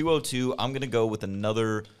for the 202, I'm going to go with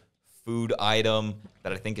another food item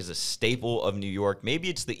that I think is a staple of New York. Maybe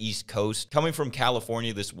it's the East Coast. Coming from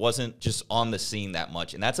California, this wasn't just on the scene that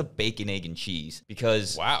much, and that's a bacon, egg, and cheese.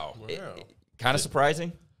 Because Wow. kind of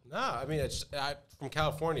surprising. No, I mean, from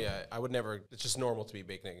California, I would never. It's just normal to be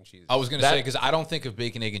bacon, egg, and cheese. I was gonna say because I don't think of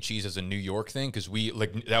bacon, egg, and cheese as a New York thing because we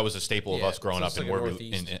like that was a staple of us growing so up it's in like where a we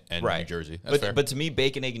Northeast. in Right. New Jersey. That's fair. But to me,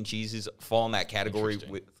 bacon, egg, and cheeses fall in that category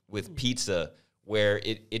with pizza, where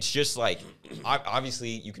it's just like obviously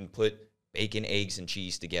you can put bacon, eggs, and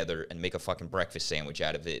cheese together and make a fucking breakfast sandwich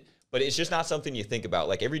out of it. But it's just not something you think about.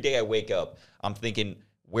 Like every day I wake up, I'm thinking,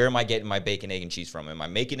 where am I getting my bacon, egg, and cheese from? Am I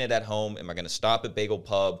making it at home? Am I going to stop at Bagel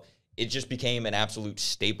Pub? It just became an absolute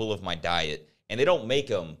staple of my diet. And they don't make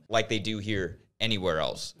them like they do here anywhere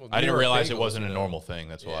else. Well, I New didn't York realize it bagels, wasn't a you know. normal thing.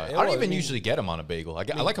 That's why. Yeah, I don't well, even I mean- usually get them on a bagel. I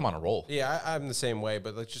like them on a roll. Yeah, I'm the same way,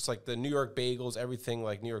 but it's just like the New York bagels, everything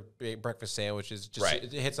like New York breakfast sandwiches, just Right.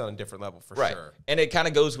 it hits on a different level for Right. sure. And it kind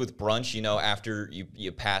of goes with brunch, you know, after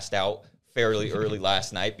you passed out fairly early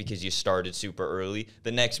last night because you started super early.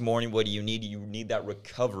 The next morning, what do you need? You need that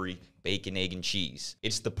recovery bacon, egg, and cheese.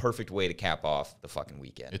 It's the perfect way to cap off the fucking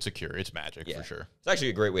weekend. It's a cure. It's magic Yeah. for sure. It's actually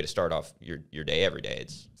a great way to start off your day every day.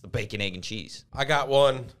 It's the bacon, egg, and cheese. I got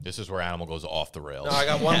one. This is where Animal goes off the rails. No, I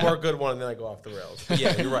got one more good one, and then I go off the rails. But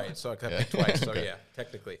yeah, you're right. So I got picked twice. So yeah,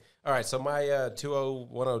 technically. All right. So my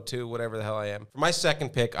 20102, whatever the hell I am. For my second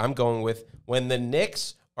pick, I'm going with when the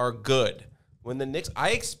Knicks are good. When the Knicks,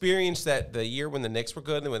 I experienced that the year when the Knicks were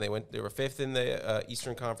good, and when they were fifth in the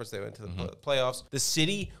Eastern Conference, they went to the playoffs. The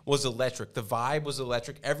city was electric. The vibe was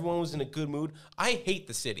electric. Everyone was in a good mood. I hate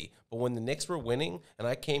the city, but when the Knicks were winning and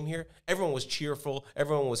I came here, everyone was cheerful.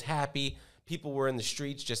 Everyone was happy. People were in the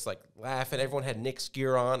streets just like laughing. Everyone had Knicks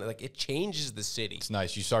gear on. Like it changes the city. It's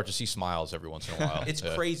nice. You start to see smiles every once in a while. It's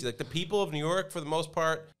Yeah. crazy. Like the people of New York, for the most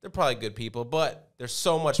part, they're probably good people, but they're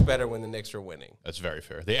so much better when the Knicks are winning. That's very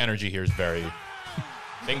fair. The energy here is very.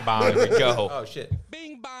 Bing bong. There we go. Oh shit!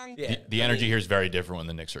 Bing bang. Yeah, The energy here is very different when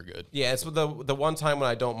the Knicks are good. yeah. It's the one time when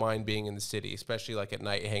I don't mind being in the city, especially like at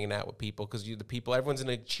night, hanging out with people because the people, everyone's in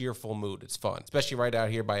a cheerful mood. It's fun, especially right out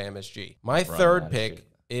here by MSG. My third pick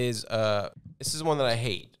is this is one that I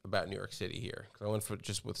hate about New York City here because I went for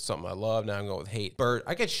just with something I love. Now I'm going with hate. Bird,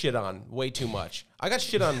 I get shit on way too much. I got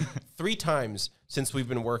shit on 3 times since we've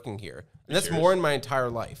been working here, and that's more in my entire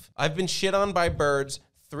life. I've been shit on by birds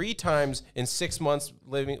 3 times in 6 months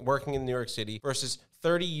working in New York City versus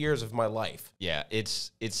 30 years of my life. Yeah,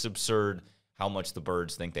 it's absurd how much the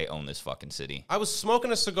birds think they own this fucking city. I was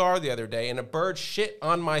smoking a cigar the other day and a bird shit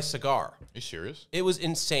on my cigar. Are you serious? It was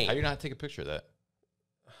insane. How do you not take a picture of that?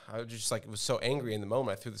 I was just like, it was so angry in the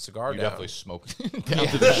moment. I threw the cigar You down. definitely smoked down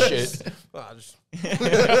to the shit. Well, I just,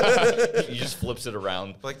 He just flips it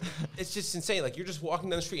around. like, it's just insane. Like, you're just walking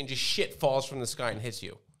down the street and just shit falls from the sky and hits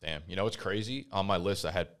you. Damn. You know what's crazy? On my list,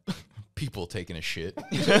 I had people taking a shit.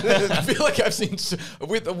 I feel like I've seen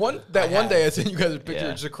with the one day I sent you guys a picture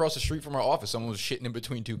Yeah. just across the street from our office. Someone was shitting in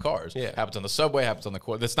between 2 cars. Yeah. Happens on the subway. Happens on the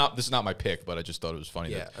court. This is not my pick, but I just thought it was funny.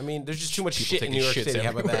 Yeah. That I mean, there's just too much people shit in taking New York shits City. How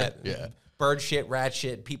about everywhere. that? Yeah. Bird shit, rat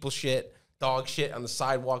shit, people shit, dog shit on the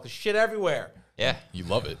sidewalk. There's shit everywhere. Yeah. You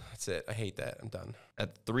love it. That's it. I hate that. I'm done.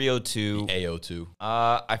 At 302, AO2.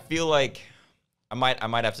 I feel like I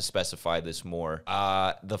might have to specify this more.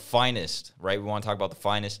 The finest, right? We want to talk about the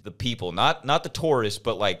finest, the people, not the tourists,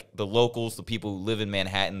 but like the locals, the people who live in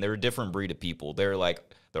Manhattan. They're a different breed of people. They're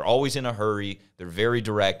always in a hurry. They're very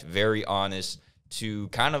direct, very honest. To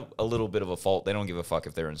kind of a little bit of a fault. They don't give a fuck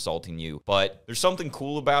if they're insulting you. But there's something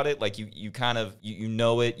cool about it. Like you kind of you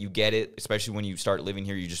know it, you get it, especially when you start living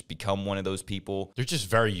here, you just become one of those people. They're just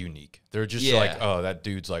very unique. They're just Yeah. like, oh, that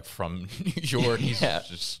dude's like from New York. He's Yeah.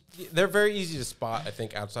 just They're very easy to spot, I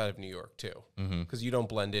think, outside of New York too, because you don't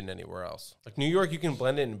blend in anywhere else. Like New York, you can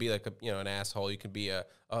blend in and be like an asshole. You can be a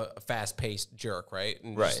fast-paced jerk, right?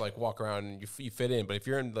 And just Right. like walk around and you fit in. But if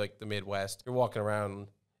you're in like the Midwest, you're walking around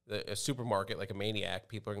a supermarket like a maniac.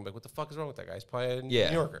 People are gonna be like, "What the fuck is wrong with that guy? He's probably a New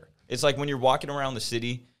Yorker." It's like when you're walking around the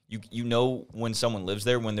city, you know when someone lives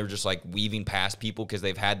there when they're just like weaving past people because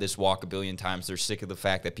they've had this walk a billion times. They're sick of the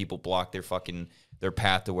fact that people block their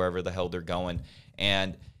path to wherever the hell they're going.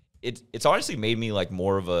 And it's honestly made me like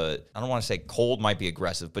more of a, I don't want to say cold might be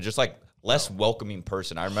aggressive, but just like less welcoming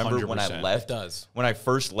person. I remember when I 100%. left, It does. when I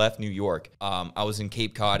first left New York, I was in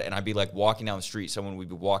Cape Cod and I'd be like walking down the street, someone would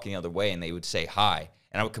be walking the other way and they would say hi.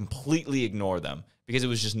 And I would completely ignore them because it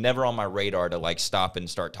was just never on my radar to like stop and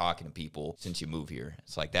start talking to people since you move here.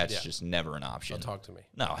 It's like, that's just never an option. Don't talk to me.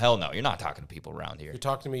 No, hell no. You're not talking to people around here. You're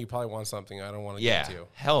talking to me. You probably want something I don't want to Yeah, give to you.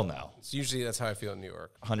 hell no. It's usually that's how I feel in New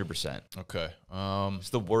York. 100%. okay. It's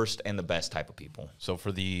the worst and the best type of people. So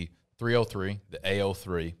for the 303, the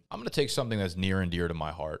AO3, I'm going to take something that's near and dear to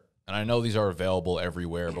my heart. and I know these are available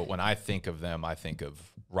everywhere, but when I think of them, I think of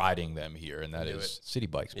riding them here, and that is city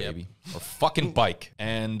bikes, baby, or fucking bike.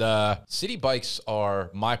 And city bikes are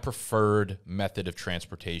my preferred method of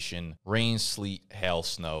transportation. Rain, sleet, hail,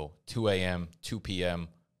 snow, 2 a.m., 2 p.m.,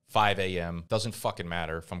 5 a.m. Doesn't fucking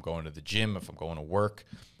matter if I'm going to the gym, if I'm going to work.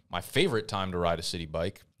 My favorite time to ride a city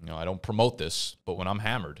bike, you know, I don't promote this, but when I'm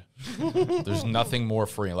hammered, there's nothing more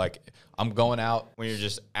free. Like, I'm going out. When you're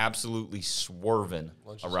just absolutely swerving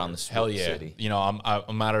around the Hell yeah. city. You know,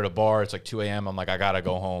 I'm out at a bar. It's like 2 a.m. I'm like, I got to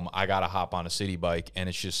go home. I got to hop on a city bike. And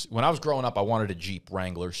it's just, when I was growing up, I wanted a Jeep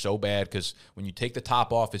Wrangler so bad because when you take the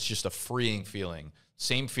top off, it's just a freeing feeling.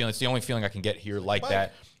 Same feeling. It's the only feeling I can get here like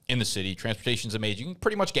that in the city. Transportation's amazing. You can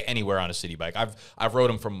pretty much get anywhere on a city bike. I've rode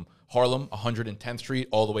them from Harlem, 110th Street,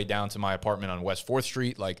 all the way down to my apartment on West 4th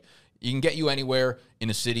Street. Like, you can get you anywhere in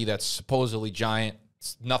a city that's supposedly giant.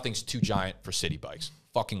 Nothing's too giant for city bikes.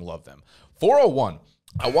 Fucking love them. 401.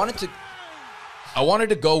 I wanted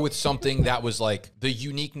to go with something that was like the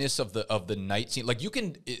uniqueness of the night scene. Like, you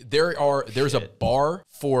can there's a bar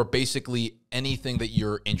for basically anything that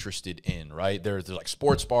you're interested in, right? There's like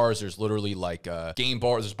sports bars, there's literally like game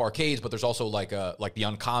bars, there's barcades, but there's also like the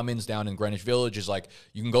Uncommons down in Greenwich Village is like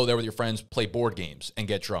you can go there with your friends, play board games and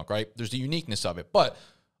get drunk, right? There's the uniqueness of it. But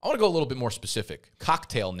I want to go a little bit more specific.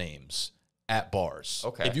 Cocktail names at bars.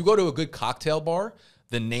 Okay. If you go to a good cocktail bar,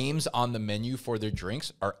 the names on the menu for their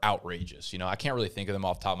drinks are outrageous. You know, I can't really think of them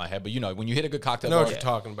off the top of my head, but you know, when you hit a good cocktail I know bar, what you're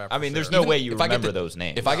talking about. I mean, there's no way you remember those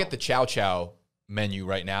names. If I get the Chow Chow menu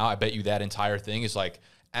right now, I bet you that entire thing is like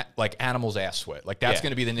animal's ass sweat. Like, that's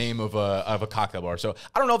going to be the name of a cocktail bar. So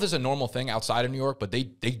I don't know if this is a normal thing outside of New York, but they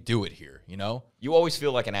do it here, you know? You always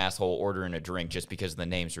feel like an asshole ordering a drink just because the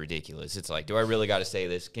name's ridiculous. It's like, do I really got to say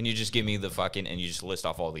this? Can you just give me the fucking, and you just list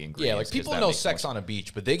off all the ingredients? Yeah, like people know Sex on a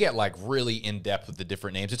Beach, but they get like really in depth with the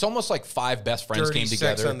different names. It's almost like 5 best friends Dirty came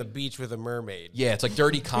together. Sex on the beach with a mermaid. Yeah, it's like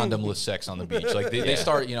dirty condomless sex on the beach. Like they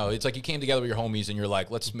start, you know, it's like you came together with your homies and you're like,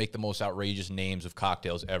 let's make the most outrageous names of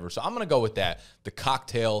cocktails ever. So I'm going to go with that. The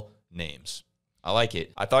cocktail names. I like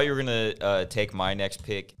it. I thought you were going to take my next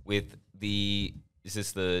pick with is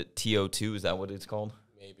this the TO2? Is that what it's called?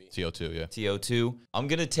 Maybe. TO2, yeah. TO2. I'm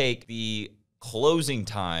going to take the closing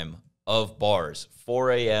time of bars,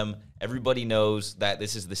 4 a.m. Everybody knows that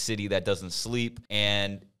this is the city that doesn't sleep,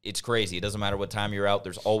 and it's crazy. It doesn't matter what time you're out.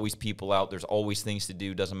 There's always people out. There's always things to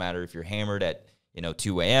do. Doesn't matter if you're hammered at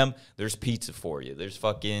 2 a.m., there's pizza for you. There's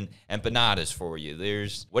fucking empanadas for you.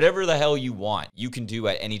 There's whatever the hell you want, you can do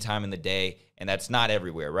at any time in the day, and that's not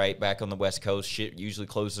everywhere, right? Back on the West Coast, shit usually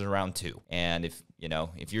closes around 2. And if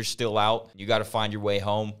you're still out, you got to find your way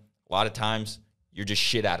home. A lot of times, you're just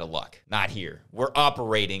shit out of luck. Not here. We're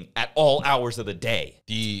operating at all hours of the day.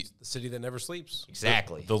 The city that never sleeps.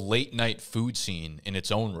 Exactly. The late night food scene in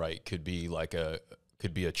its own right could be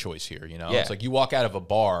a choice here, you know? Yeah. It's like you walk out of a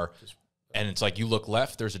bar and it's like you look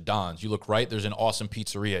left, there's a Don's. You look right, there's an awesome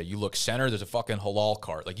pizzeria. You look center, there's a fucking halal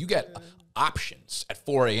cart. Like, you get options at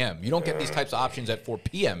 4 a.m. You don't get these types of options at 4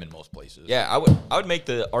 p.m. in most places. Yeah, I would make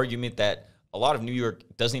the argument that a lot of New York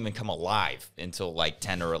doesn't even come alive until like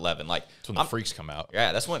 10 or 11. Like, That's when the freaks come out.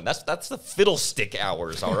 Yeah, that's the fiddlestick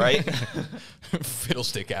hours, all right?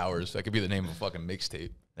 Fiddlestick hours. That could be the name of a fucking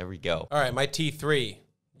mixtape. There we go. All right, my T3.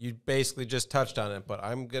 You basically just touched on it, but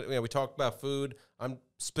I'm gonna. We talked about food. I'm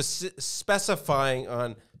specifying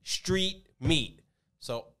on street meat.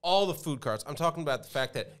 So all the food carts. I'm talking about the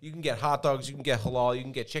fact that you can get hot dogs, you can get halal, you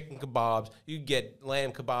can get chicken kebabs, you can get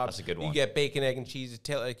lamb kebabs. That's a good one. You can get bacon, egg, and cheese.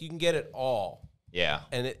 Like, you can get it all. Yeah.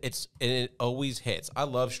 And it always hits. I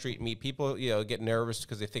love street meat. People, get nervous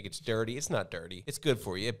because they think it's dirty. It's not dirty. It's good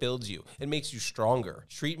for you. It builds you. It makes you stronger.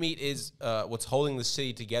 Street meat is what's holding the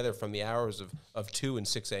city together from the hours of 2 and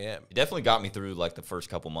 6 a.m. It definitely got me through like the first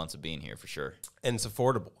couple months of being here for sure. And it's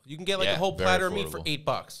affordable. You can get like a whole very platter of meat for affordable.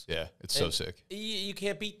 $8. Yeah, it's so sick. You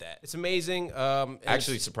can't beat that. It's amazing.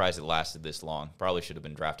 Actually surprised it lasted this long. Probably should have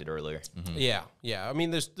been drafted earlier. Yeah. I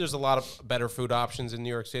mean, there's a lot of better food options in New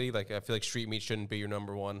York City. Like, I feel like street meat shouldn't be your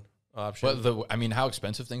number one option. But how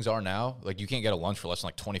expensive things are now. Like, you can't get a lunch for less than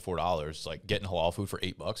like $24. Like, getting halal food for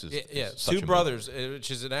 $8 is such Two a Brothers, which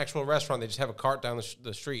is an actual restaurant. They just have a cart down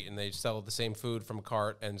the street, and they sell the same food from a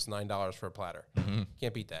cart, and it's $9 for a platter.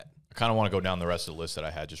 Can't beat that. I kind of want to go down the rest of the list that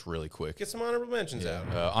I had just really quick. Get some honorable mentions out.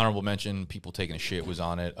 Honorable mention, people taking a shit was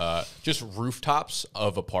on it. Just rooftops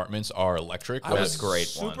of apartments are electric. I was That's a great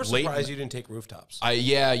super one. surprised you didn't take rooftops.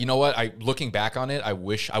 Yeah, you know what? Looking back on it, I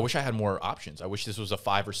wish I had more options. I wish this was a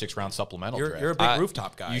 5 or 6 round supplemental draft. You're a big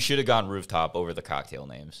rooftop guy. You should have gone rooftop over the cocktail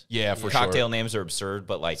names. Yeah, for Cocktail sure. names are absurd,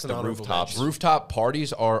 but like the honorable rooftops. mention. Rooftop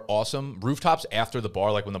parties are awesome. Rooftops after the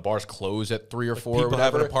bar, like when the bars close at 3 or 4 or People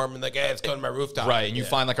have an whatever. apartment like, hey, let's go to my rooftop. Right, and you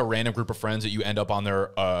find like a random group of friends that you end up on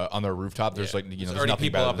their rooftop. There's like There's there's already nothing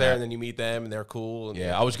people better up than there, that. and then you meet them, and they're cool. And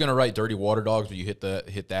Yeah, I was gonna write dirty water dogs, but you hit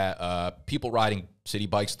that. People riding city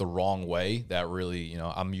bikes the wrong way. That really,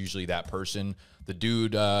 I'm usually that person. The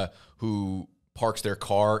dude who parks their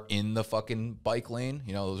car in the fucking bike lane.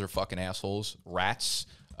 Those are fucking assholes. Rats.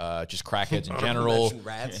 Just crackheads in general. Mention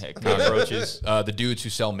rats. Cockroaches. The dudes who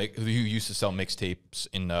used to sell mixtapes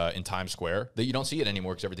in Times Square. That you don't see it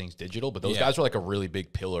anymore because everything's digital. But those guys are like a really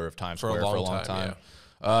big pillar of Times Square for a long time.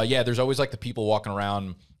 There's always like the people walking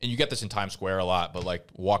around, and you get this in Times Square a lot, but like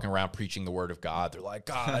walking around preaching the word of God. They're like,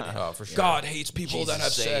 God, for sure. God hates people Jesus that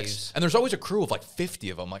have saves. sex. And there's always a crew of like 50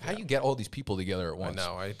 of them. Like, how do you get all these people together at once?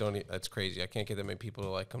 No, I don't. That's crazy. I can't get that many people to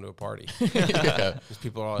like come to a party. These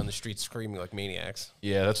people are all in the streets screaming like maniacs.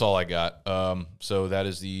 Yeah, that's all I got. So that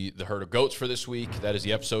is the herd of goats for this week. That is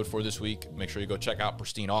the episode for this week. Make sure you go check out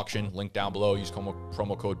Pristine Auction. Link down below. Use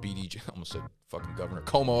promo code BDG. I almost said fucking Governor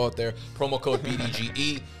Como out there. Promo code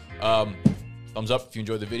BDGE. Thumbs up if you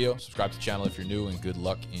enjoyed the video. Subscribe to the channel if you're new, and good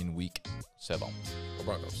luck in week 7. Go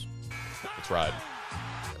Broncos. Let's ride.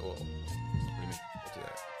 Well, what do you mean? Let's do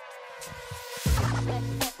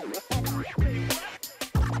that.